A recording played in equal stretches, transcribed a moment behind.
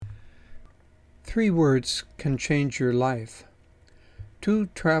Three words can change your life. Two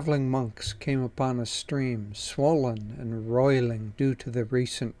traveling monks came upon a stream, swollen and roiling due to the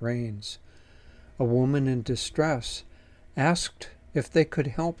recent rains. A woman in distress asked if they could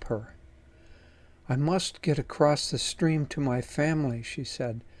help her. "I must get across the stream to my family," she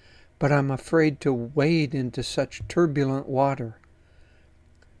said, "but I'm afraid to wade into such turbulent water."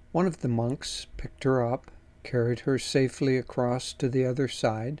 One of the monks picked her up, carried her safely across to the other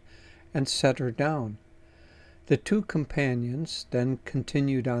side, and set her down. The two companions then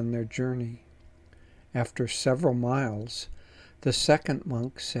continued on their journey. After several miles, the second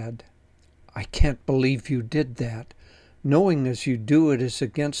monk said, "I can't believe you did that. Knowing as you do it is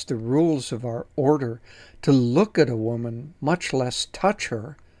against the rules of our order to look at a woman, much less touch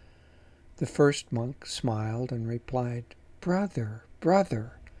her." The first monk smiled and replied, "Brother,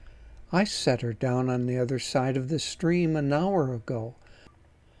 brother, I set her down on the other side of the stream an hour ago.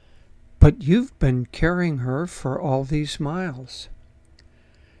 But you've been carrying her for all these miles."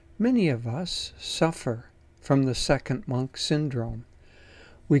 Many of us suffer from the second monk syndrome.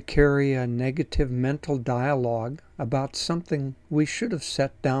 We carry a negative mental dialogue about something we should have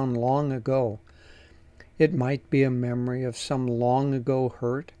set down long ago. It might be a memory of some long ago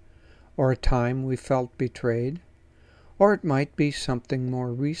hurt, or a time we felt betrayed, or it might be something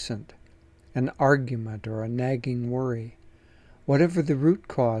more recent, an argument or a nagging worry. Whatever the root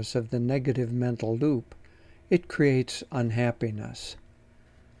cause of the negative mental loop, it creates unhappiness.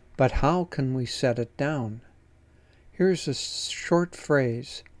 But how can we set it down? Here's a short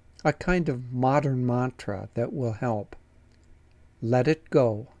phrase, a kind of modern mantra that will help. Let it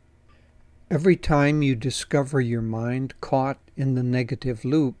go. Every time you discover your mind caught in the negative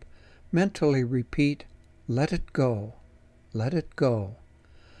loop, mentally repeat, "Let it go, let it go."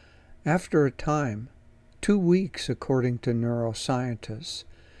 After a time, 2 weeks according to neuroscientists,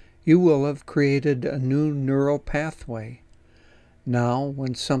 you will have created a new neural pathway. Now,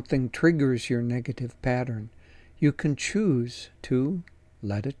 when something triggers your negative pattern, you can choose to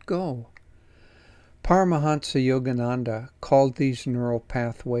let it go. Paramahansa Yogananda called these neural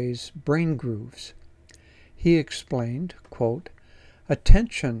pathways brain grooves. He explained, quote,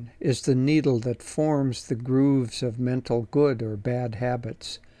 "Attention is the needle that forms the grooves of mental good or bad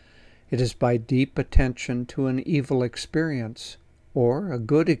habits. It is by deep attention to an evil experience, or a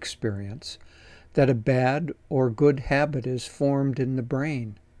good experience, that a bad or good habit is formed in the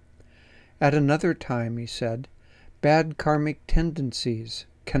brain." At another time he said, "Bad karmic tendencies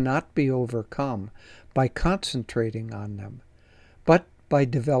cannot be overcome by concentrating on them, but by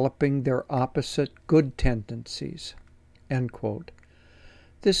developing their opposite good tendencies." End quote.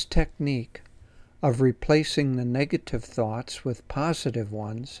 This technique of replacing the negative thoughts with positive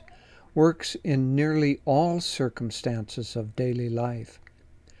ones works in nearly all circumstances of daily life.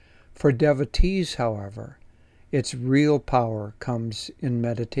 For devotees, however, its real power comes in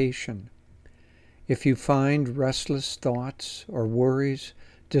meditation. If you find restless thoughts or worries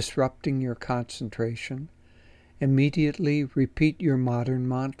disrupting your concentration, immediately repeat your modern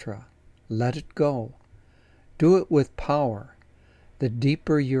mantra, "Let it go." Do it with power. The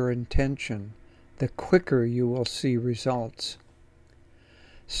deeper your intention, the quicker you will see results.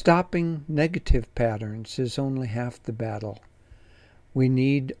 Stopping negative patterns is only half the battle. We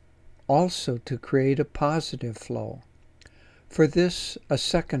need also to create a positive flow. For this, a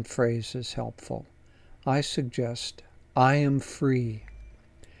second phrase is helpful. I suggest, "I am free."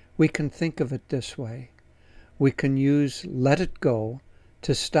 We can think of it this way. We can use "let it go"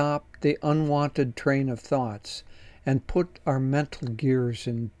 to stop the unwanted train of thoughts and put our mental gears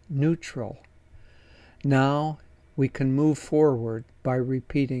in neutral. Now we can move forward by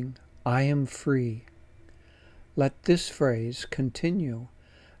repeating, "I am free." Let this phrase continue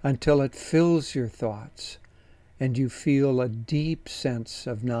until it fills your thoughts and you feel a deep sense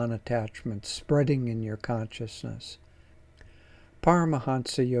of non-attachment spreading in your consciousness.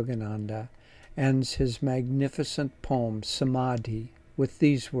 Paramahansa Yogananda ends his magnificent poem Samadhi with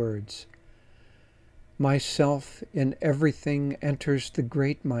these words, "Myself in everything enters the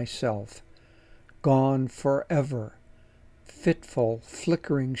great myself, gone forever, fitful,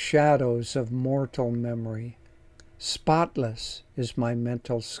 flickering shadows of mortal memory. Spotless is my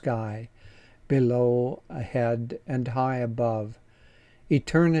mental sky, below, ahead, and high above.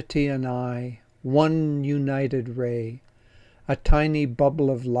 Eternity and I, one united ray, a tiny bubble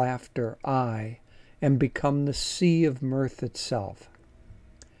of laughter, I am become the sea of mirth itself."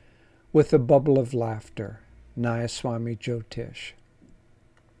 With a bubble of laughter, Nayaswami Jyotish.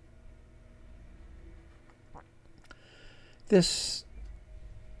 This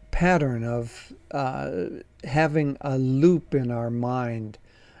pattern of having a loop in our mind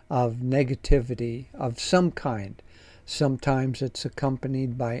of negativity of some kind. Sometimes it's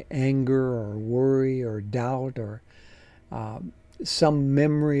accompanied by anger or worry or doubt or some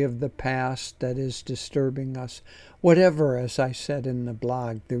memory of the past that is disturbing us. Whatever, as I said in the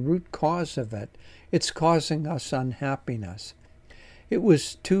blog, the root cause of it, it's causing us unhappiness. It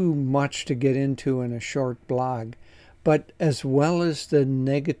was too much to get into in a short blog, but as well as the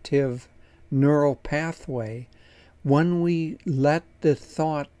negative neural pathway, when we let the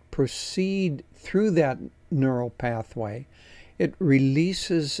thought proceed through that neural pathway, it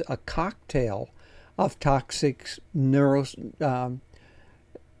releases a cocktail of toxic neural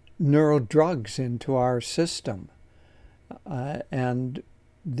drugs into our system. And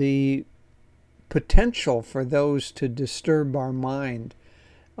the potential for those to disturb our mind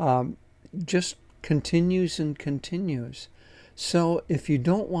just continues and continues. So if you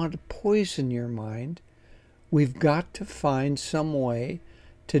don't want to poison your mind, we've got to find some way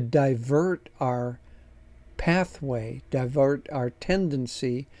to divert our pathway, divert our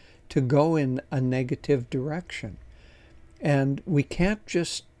tendency to go in a negative direction. And we can't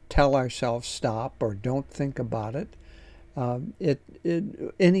just tell ourselves stop or don't think about it.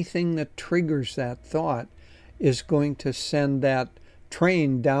 Anything that triggers that thought is going to send that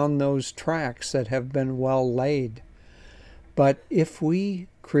train down those tracks that have been well laid. But if we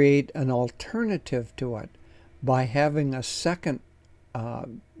create an alternative to it by having a second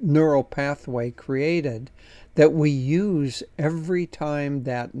neural pathway created that we use every time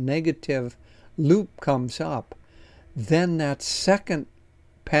that negative loop comes up, then that second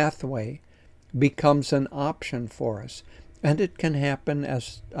pathway becomes an option for us. And it can happen,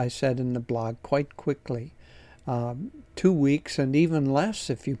 as I said in the blog, quite quickly. 2 weeks and even less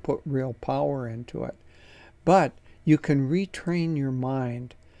if you put real power into it. But you can retrain your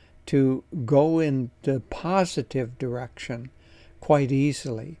mind to go in the positive direction quite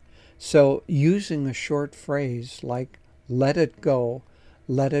easily. So using a short phrase like let it go,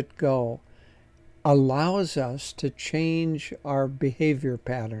 allows us to change our behavior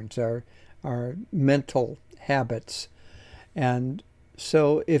patterns, our mental habits. And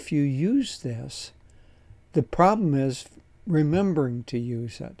so if you use this, the problem is remembering to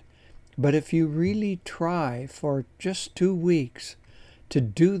use it. But if you really try for just 2 weeks to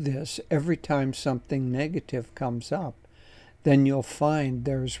do this every time something negative comes up, then you'll find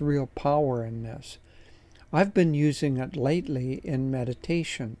there's real power in this. I've been using it lately in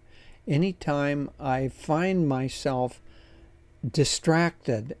meditation. Anytime I find myself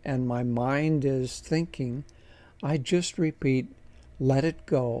distracted and my mind is thinking, I just repeat, let it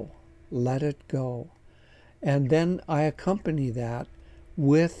go, let it go. And then I accompany that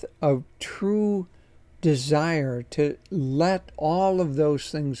with a true desire to let all of those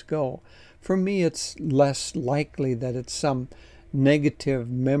things go. For me, it's less likely that it's some negative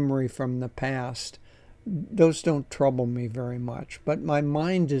memory from the past. Those don't trouble me very much. But my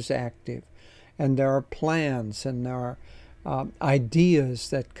mind is active, and there are plans, and there are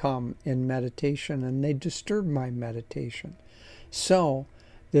ideas that come in meditation, and they disturb my meditation. So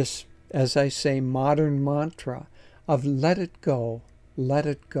this, as I say, modern mantra of let it go,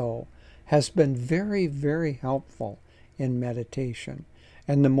 has been very, very helpful in meditation.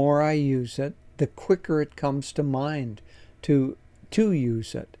 And the more I use it, the quicker it comes to mind to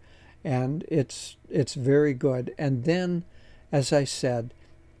use it. And it's very good. And then, as I said,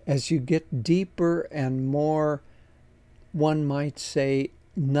 as you get deeper and more, one might say,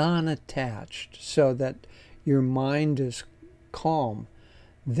 non-attached, so that your mind is calm,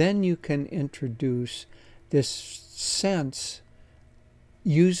 then you can introduce this sense,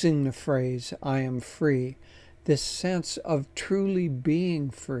 using the phrase, I am free, this sense of truly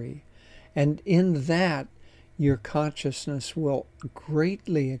being free. And in that, your consciousness will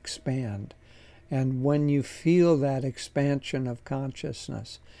greatly expand. And when you feel that expansion of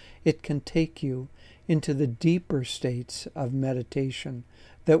consciousness, it can take you into the deeper states of meditation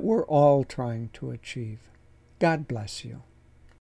that we're all trying to achieve. God bless you.